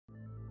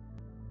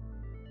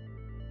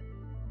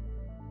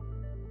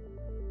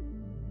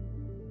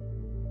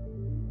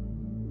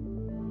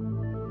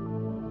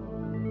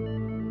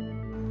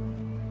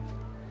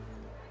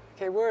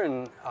Okay, we're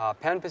in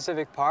Pan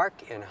Pacific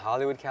Park in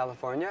Hollywood,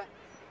 California,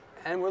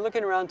 and we're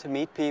looking around to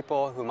meet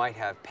people who might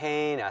have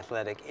pain,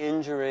 athletic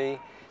injury,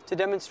 to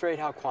demonstrate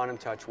how quantum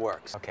touch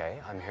works. Okay,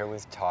 I'm here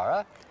with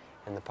Tara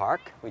in the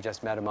park. We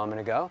just met a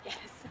moment ago.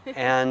 Yes.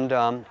 And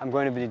I'm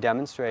going to be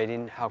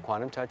demonstrating how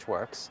quantum touch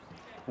works.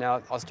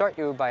 Now, I'll start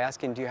you by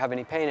asking, do you have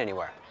any pain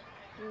anywhere?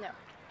 No.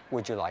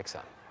 Would you like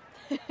some?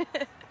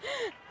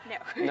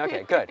 No.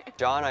 Okay, good.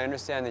 John, I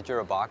understand that you're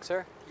a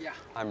boxer. Yeah.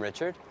 I'm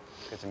Richard.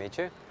 Good to meet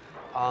you.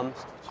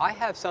 I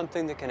have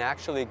something that can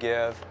actually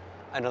give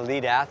an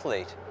elite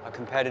athlete a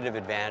competitive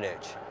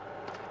advantage.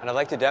 And I'd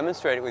like to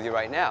demonstrate it with you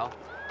right now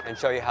and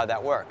show you how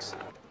that works.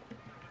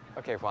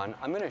 Okay, Juan,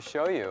 I'm going to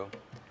show you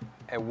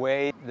a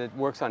way that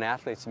works on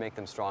athletes to make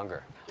them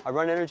stronger. I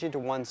run energy to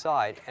one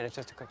side, and it's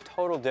just a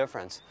total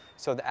difference.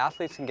 So the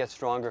athletes can get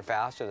stronger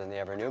faster than they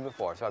ever knew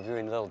before. So I'm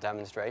doing little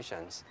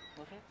demonstrations.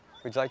 Okay.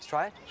 Would you like to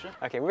try it? Sure.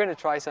 Okay, we're going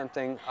to try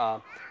something.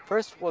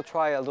 First, we'll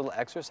try a little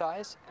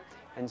exercise.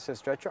 And so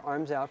stretch your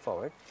arms out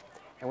forward.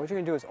 And what you're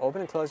going to do is open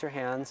and close your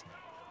hands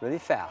really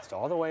fast,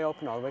 all the way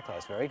open, all the way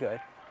closed. Very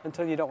good.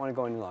 Until you don't want to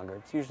go any longer.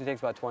 It usually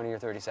takes about 20 or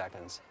 30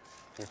 seconds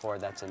before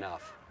that's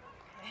enough.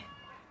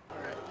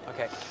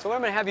 Okay, so what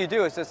I'm going to have you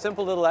do is a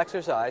simple little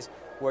exercise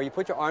where you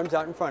put your arms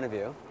out in front of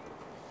you.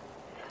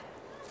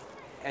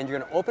 And you're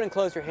going to open and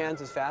close your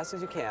hands as fast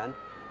as you can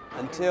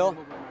until...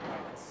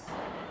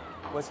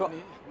 What's wrong?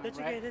 That's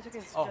okay, that's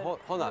okay. Oh,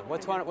 hold on.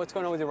 What's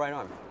going on with your right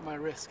arm? My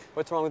wrist.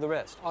 What's wrong with the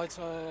wrist? Oh, it's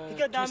He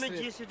got damaged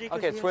twisted. yesterday.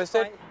 Okay, it's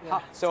twisted?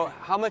 Yeah. So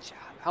how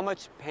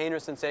much pain or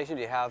sensation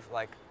do you have,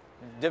 like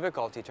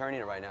difficulty turning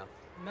it right now?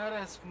 Not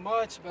as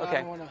much, but I Okay,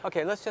 don't want to.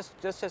 okay, let's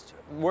just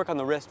work on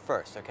the wrist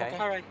first, okay? Okay.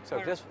 All right. So all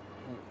right. just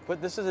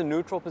put this is a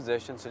neutral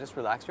position, so just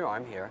relax your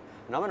arm here.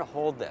 And I'm going to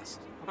hold this.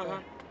 Uh-huh.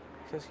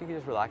 You can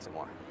just relax it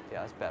more.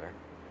 Yeah, that's better.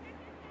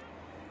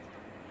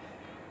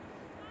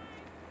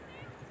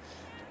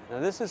 Now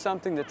this is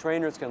something that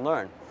trainers can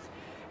learn.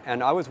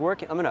 And I'm going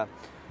to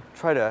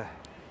try to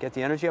get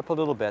the energy up a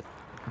little bit.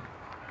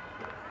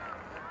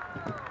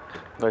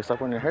 Do I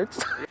stop when it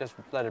hurts? Just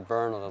let it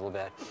burn a little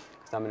bit,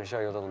 because I'm going to show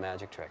you a little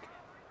magic trick.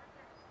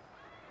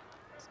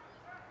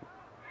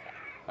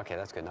 Okay,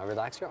 that's good. Now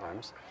relax your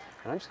arms.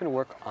 And I'm just going to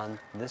work on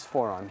this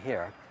forearm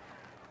here.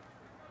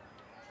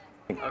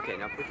 Okay,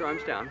 now put your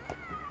arms down.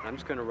 I'm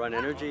just going to run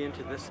energy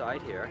into this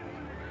side here.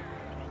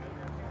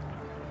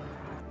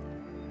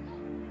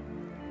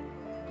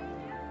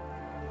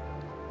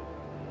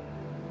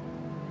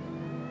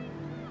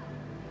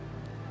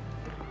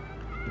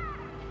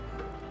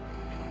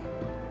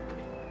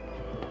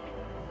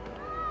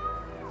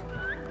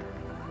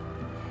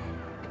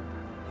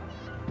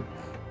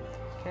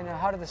 Okay, now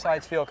how do the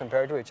sides feel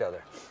compared to each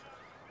other?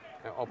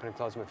 Now open and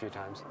close them a few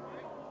times.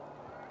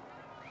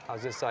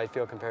 How's this side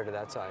feel compared to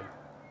that side?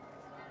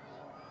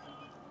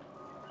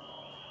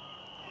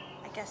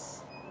 I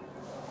guess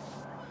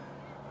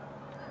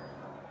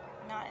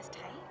not as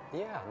tight.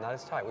 Yeah, not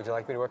as tight. Would you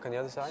like me to work on the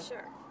other side?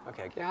 Sure.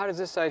 Okay. Yeah, how does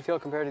this side feel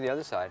compared to the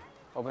other side?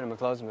 Open them and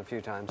close them a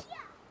few times.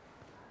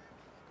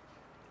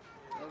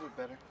 A little bit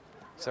better.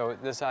 So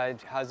this side,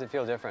 how does it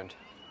feel different?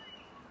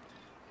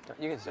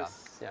 You can stop.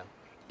 Yeah.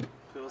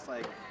 Feels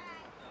like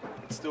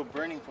it's still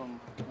burning from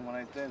when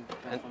I did,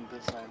 And- from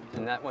this side.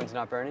 And that one's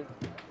not burning?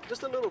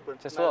 Just a little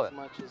bit. Just a not little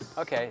as much as...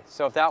 Okay,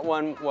 so if that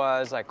one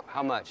was like,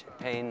 how much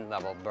pain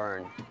level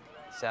burn?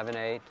 7,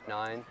 8,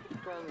 9?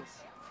 Probably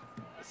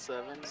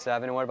 7,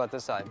 7, and what about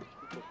this side?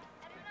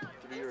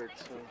 3 or 2.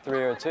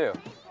 3 or 2.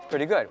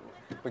 Pretty good.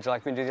 Would you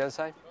like me to do the other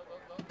side?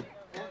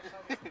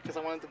 Because I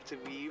wanted them to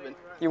be even.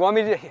 You want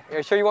me to, are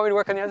you sure you want me to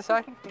work on the other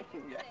side?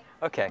 Yeah.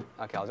 Okay,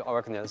 I'll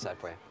work on the other side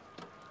for you.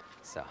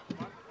 So,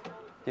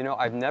 you know,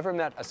 I've never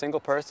met a single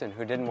person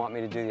who didn't want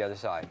me to do the other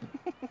side.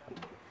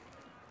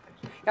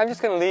 Yeah, I'm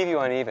just going to leave you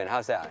uneven.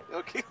 How's that?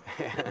 Okay.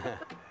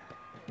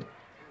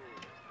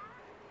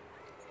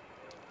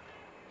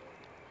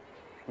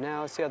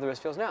 Now, let's see how the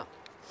wrist feels now.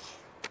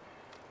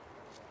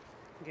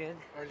 Good.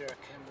 Earlier, I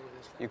can't move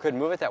this. You couldn't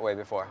move it that way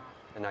before,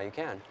 and now you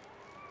can.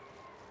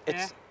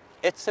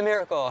 It's a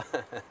miracle.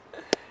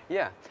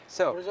 Yeah,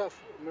 so. Where's that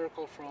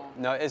miracle from?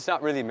 No, it's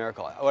not really a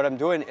miracle. What I'm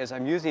doing is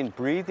I'm using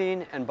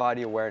breathing and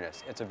body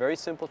awareness. It's a very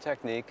simple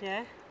technique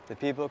Yeah. that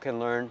people can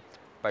learn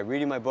by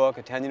reading my book,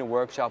 attending a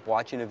workshop,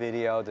 watching a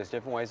video. There's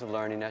different ways of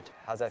learning it.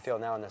 How's that feel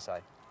now on this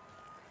side?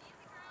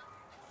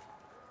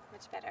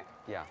 Much better.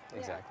 Yeah,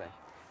 exactly.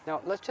 Now,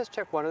 let's just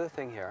check one other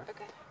thing here.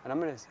 Okay. And I'm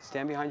going to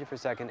stand behind you for a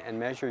second and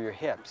measure your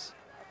hips.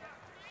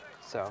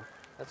 So,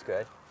 that's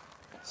good.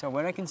 So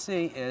what I can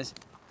see is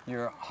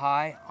you're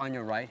high on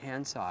your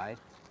right-hand side,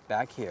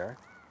 back here.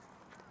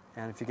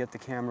 And if you get the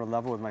camera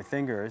level with my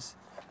fingers,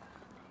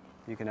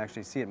 you can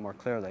actually see it more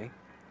clearly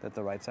that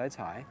the right side's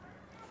high.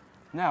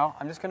 Now,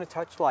 I'm just going to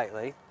touch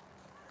lightly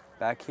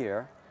back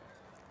here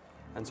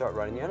and start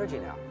running the energy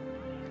now.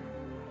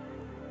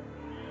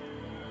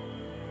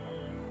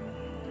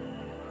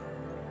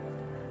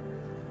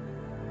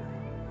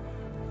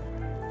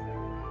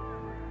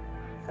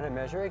 And I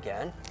measure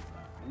again.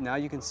 Now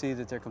you can see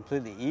that they're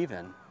completely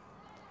even.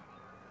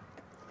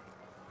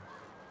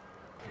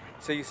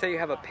 So you say you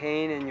have a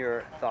pain in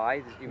your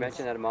thigh. You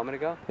mentioned that a moment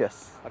ago?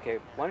 Yes. Okay,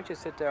 why don't you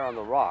sit there on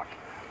the rock?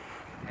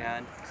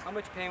 And how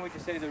much pain would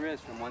you say there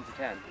is from 1 to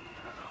 10?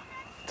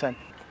 10.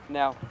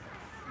 Now,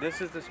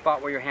 this is the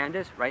spot where your hand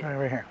is, right?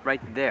 Right here.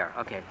 Right there,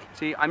 okay.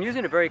 See, I'm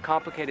using a very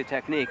complicated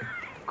technique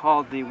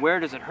called the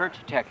where does it hurt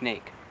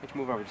technique. Let's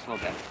move over just a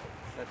little bit.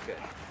 That's good.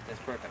 That's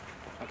perfect.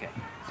 Okay,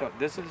 so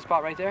this is the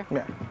spot right there?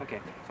 Yeah. Okay,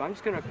 so I'm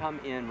just going to come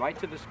in right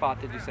to the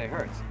spot that you say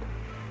hurts.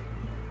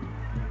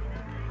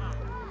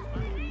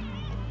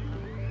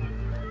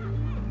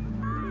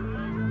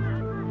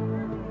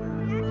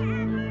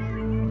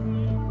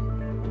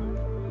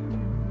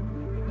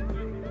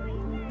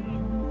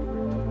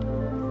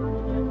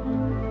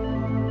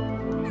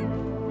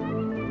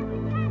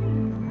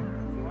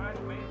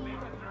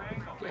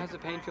 How's the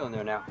pain feeling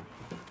there now?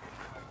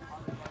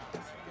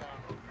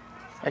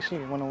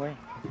 Actually, it went away.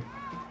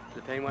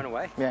 The pain went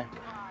away? Yeah.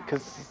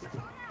 Because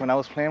when I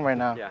was playing right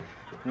now, Yeah.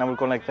 and I would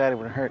go like that, it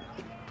would hurt.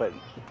 But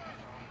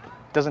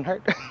it doesn't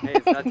hurt. Hey,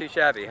 it's not too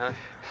shabby, huh?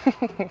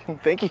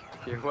 Thank you.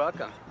 You're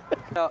welcome.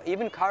 Now,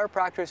 even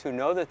chiropractors who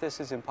know that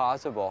this is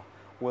impossible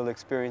will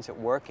experience it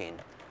working,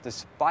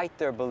 despite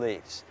their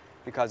beliefs,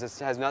 because it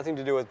has nothing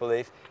to do with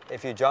belief.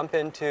 If you jump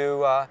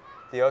into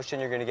the ocean,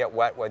 you're going to get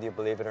wet whether you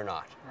believe it or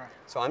not. Right.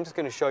 So I'm just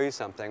going to show you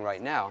something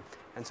right now.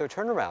 And so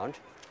turn around,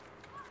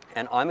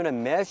 and I'm going to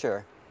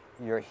measure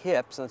your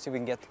hips. Let's see if we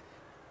can get,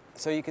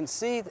 so you can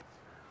see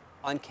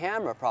on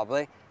camera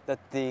probably that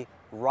the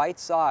right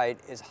side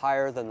is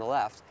higher than the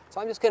left.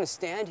 So I'm just going to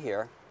stand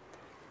here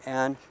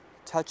and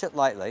touch it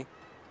lightly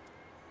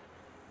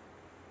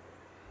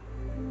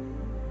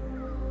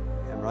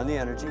and run the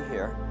energy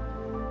here.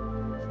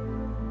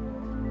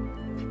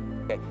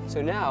 Okay,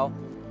 so now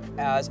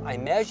as I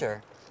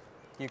measure,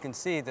 you can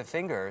see the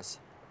fingers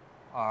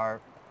are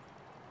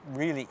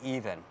really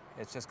even.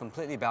 It's just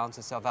completely balanced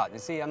itself out. You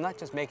see, I'm not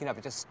just making up,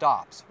 it just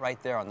stops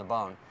right there on the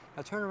bone.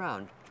 Now turn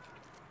around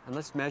and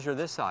let's measure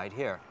this side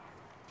here.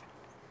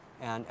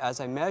 And as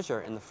I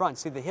measure in the front,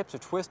 see the hips are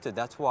twisted.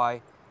 That's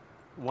why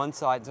one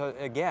side, so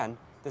again,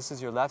 this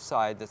is your left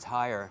side that's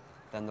higher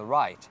than the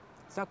right.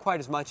 It's not quite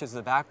as much as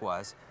the back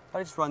was, but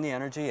I just run the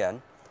energy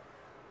in.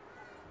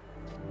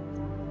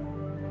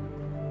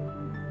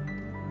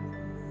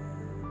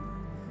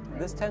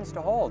 This tends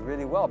to hold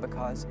really well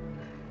because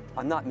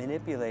I'm not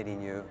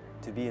manipulating you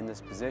to be in this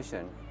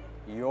position.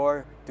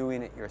 You're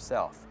doing it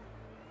yourself.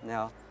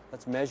 Now,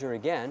 let's measure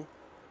again.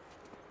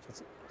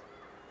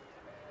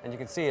 And you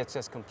can see it's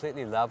just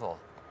completely level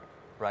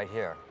right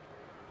here.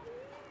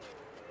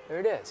 There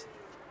it is.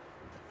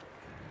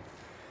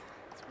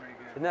 It's very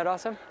good. Isn't that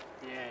awesome?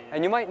 Yeah, yeah.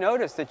 And you might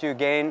notice that you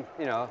gain,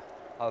 you know,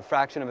 a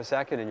fraction of a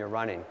second in your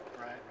running.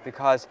 Right.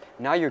 Because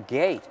now your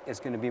gait is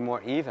going to be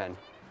more even.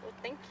 Well,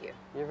 thank you.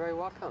 You're very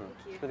welcome.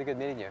 Thank you. It's really good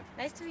meeting you.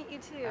 Nice to meet you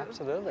too.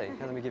 Absolutely. Here,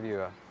 let me give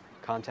you a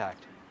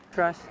contact.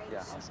 Trust. Yeah,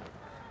 awesome.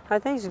 I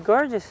think it's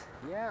gorgeous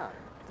Yeah.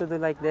 to do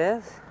like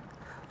this.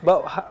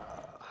 But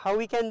how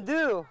we can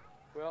do?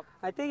 Well,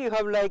 I think you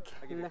have like.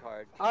 I'll give you a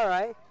card. All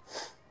right.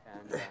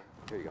 And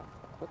here you go.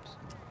 Whoops.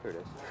 Here it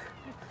is.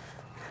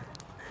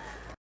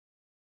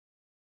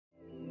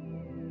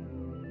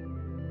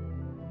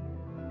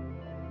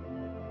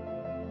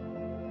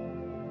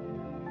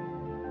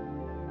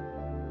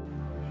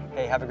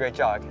 Hey, have a great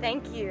jog.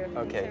 Thank you.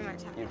 Okay.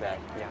 Thanks very much. You bet.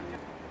 Yeah.